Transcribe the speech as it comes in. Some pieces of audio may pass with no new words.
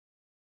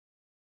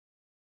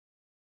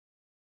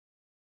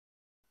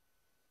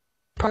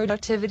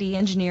Productivity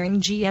Engineering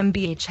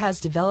GmbH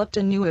has developed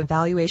a new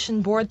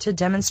evaluation board to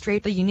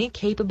demonstrate the unique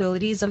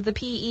capabilities of the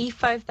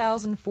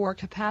PE5004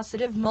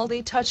 capacitive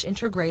multi-touch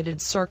integrated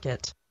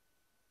circuit.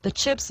 The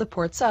chip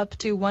supports up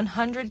to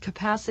 100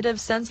 capacitive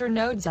sensor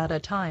nodes at a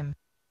time.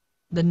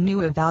 The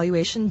new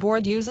evaluation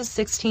board uses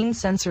 16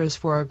 sensors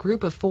for a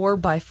group of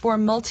 4x4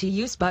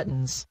 multi-use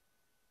buttons.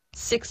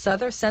 6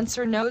 other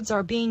sensor nodes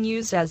are being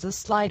used as a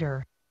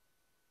slider.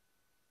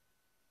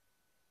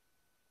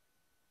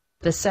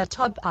 The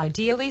setup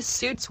ideally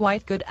suits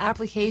white good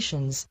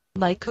applications,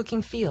 like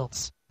cooking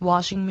fields,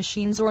 washing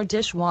machines or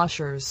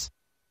dishwashers.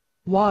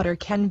 Water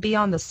can be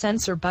on the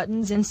sensor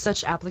buttons in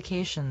such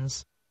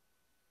applications.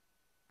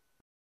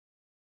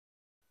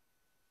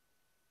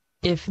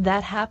 If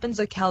that happens,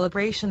 a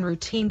calibration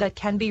routine that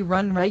can be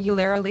run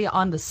regularly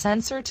on the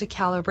sensor to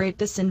calibrate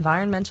this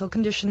environmental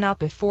condition out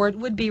before it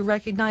would be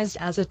recognized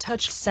as a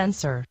touch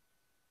sensor.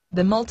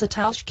 The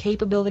multitouch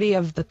capability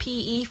of the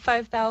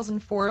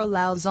PE5004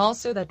 allows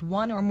also that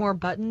one or more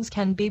buttons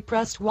can be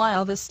pressed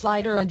while the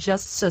slider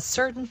adjusts a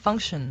certain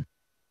function.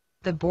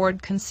 The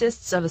board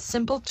consists of a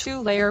simple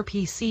 2-layer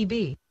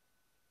PCB.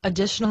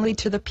 Additionally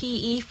to the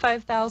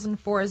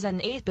PE5004 is an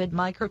 8-bit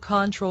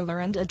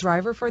microcontroller and a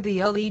driver for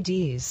the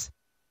LEDs.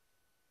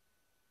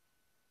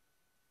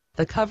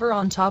 The cover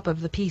on top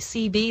of the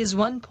PCB is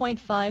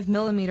 1.5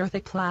 mm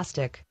thick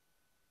plastic.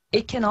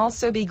 It can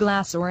also be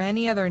glass or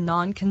any other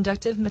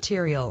non-conductive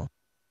material.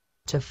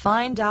 To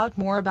find out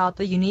more about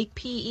the unique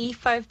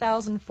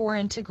PE5004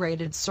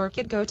 integrated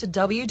circuit, go to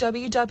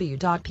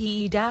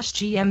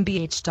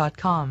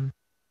www.pe-gmbh.com.